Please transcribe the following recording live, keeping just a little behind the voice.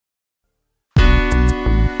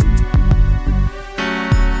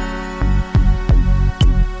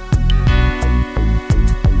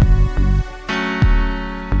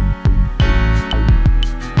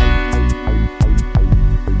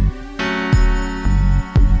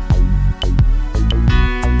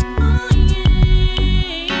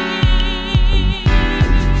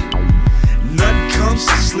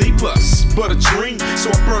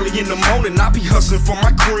in the morning, I be hustling for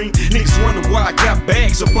my cream. Niggas wonder why I got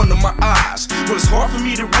bags up under my eyes. Well, it's hard for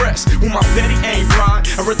me to rest when my petty ain't right.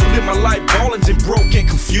 I'd rather live my life ballin' than broke and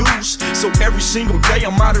confused. So every single day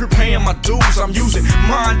I'm out here paying my dues. I'm using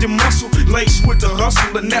mind and muscle, laced with the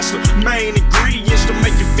hustle, and that's the main ingredients to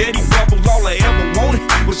make your petty bubble. All I ever wanted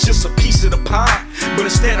was just a piece of the pie, but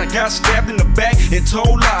instead I got stabbed in the back and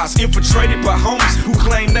told lies. Infiltrated by homies who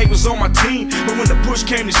claimed they was on my team, but when the push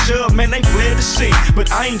came to shove, man, they fled the scene.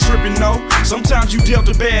 But I ain't tripping, no. Sometimes you dealt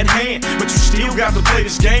a bad hand, but you still got to play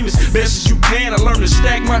this game as best as you can. I learned to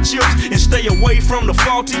stack my chips and stay away from the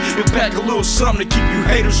faulty, and pack a little something to keep you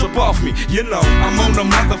haters up off me. You know, I'm on the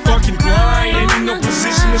motherfucking grind, ain't in no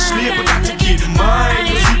position to slip, but got to get mine.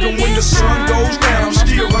 Cause even when the sun goes down, I'm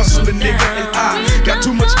still hustling, nigga. And I got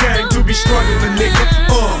too much game to be struggling, nigga.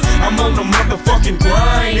 I'm on the motherfucking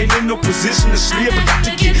grind, ain't in no position to slip, but got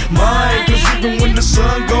to get mine. Cause even when the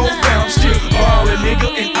sun goes down, I'm still ballin',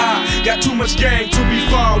 nigga. And I got too much game to be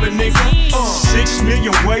fallin', nigga. 6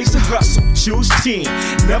 million ways to hustle, choose 10.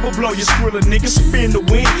 Never blow your squirrel, nigga, spin the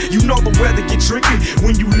wind. You know the weather get tricky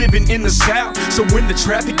when you living in the south. So when the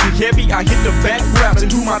traffic get heavy, I hit the back routes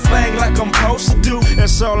and do my thing like I'm supposed to do.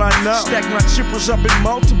 That's all I know. Stack my chippers up in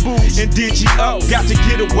multiples and DGO. Got to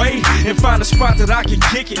get away and find a spot that I can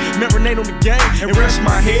kick it, marinate on the game and rest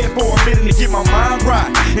my head for a minute to get my mind right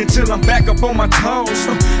until I'm back up on my toes.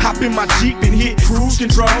 Hop in my Jeep and hit cruise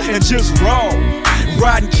control and just roll.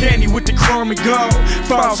 Riding candy with the chrome and gold.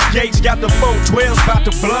 False gates got the 412s about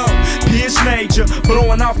to blow. Pierce major,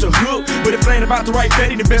 blowing off the hook. But if it ain't about the right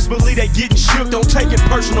betty, then best believe they getting shook. Don't take it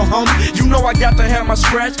personal, homie. You know I got to have my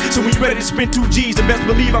scratch. So when you ready to spend 2 G's, then best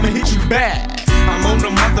believe I'ma hit you back. I'm on the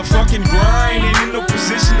motherfucking grind, ain't in no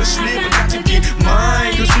position to slip, but got to get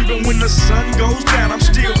mine. Cause even when the sun goes down, I'm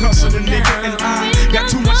still hustling, nigga. And I got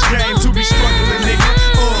too much game to be struggling, nigga.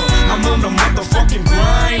 I'm on the motherfucking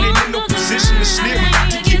grind, ain't in no position to slip, but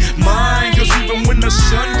got to get mine. Cause even when the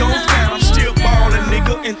sun goes down, I'm still ballin',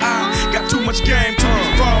 nigga. And I got too much game to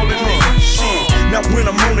be fallin', nigga. Now when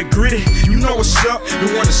I'm on the gritty, you know what's up.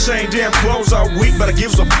 Been wearing the same damn clothes all week, but I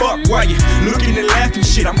gives a fuck while you looking and laughing.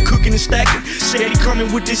 Shit, I'm cooking and stacking. Steady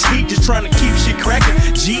coming with this heat, just trying to keep shit cracking.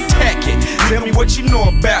 G-tacking, tell me what you know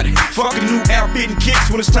about it. Fucking new outfit and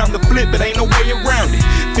kicks when it's time to flip, it ain't no way around it.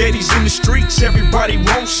 Fetties in the streets, everybody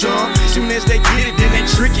wants some. Soon as they get it, then they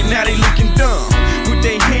trick it, now they looking dumb. With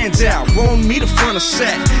their hands out, want me to front a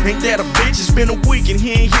sack. Ain't that a bitch? It's been a week and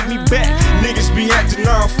he ain't hit me back. Niggas be acting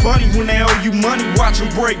all funny when they owe you money. Watch them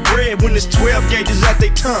break bread when it's 12 gauges out they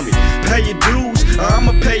tummy. Pay your dues,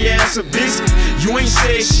 I'ma pay your ass a visit. You ain't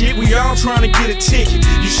said shit, we all trying to get a ticket.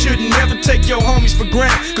 You shouldn't never take your homies for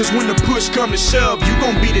granted, cause when the push come to shove, you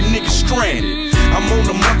gon' be the nigga stranded. I'm on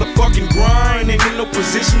the motherfucking grind, ain't in no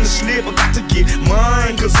position to slip, I got to get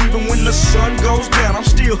mine. Cause even when the sun goes down, I'm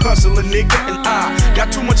still hustling, nigga. And I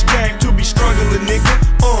got too much game to be struggling, nigga.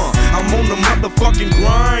 I'm on the motherfucking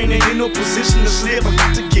grind, ain't in no position to slip, I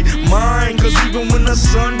got to get mine. Cause even when the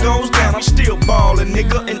sun goes down, I'm still ballin',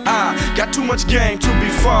 nigga. And I got too much game to be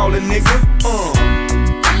fallin', nigga.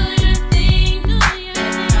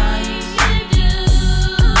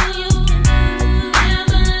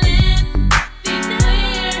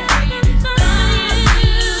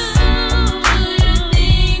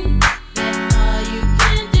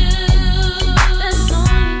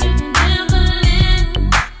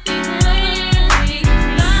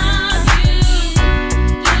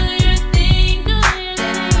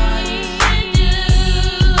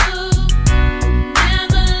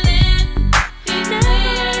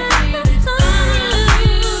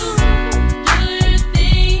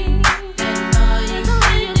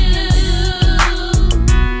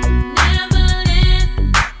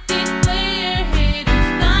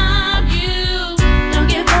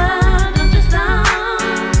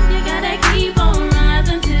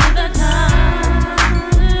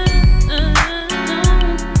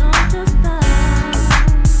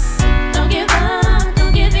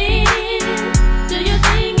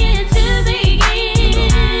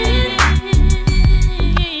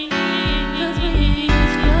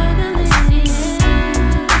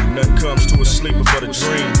 But a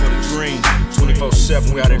dream,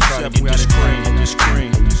 24/7, we out there trying to get this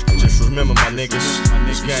cream. Just remember, my niggas,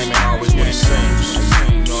 this game ain't always what it seems.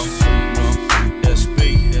 You know, SB,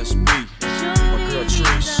 my girl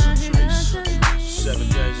Treese, 7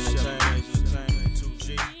 days.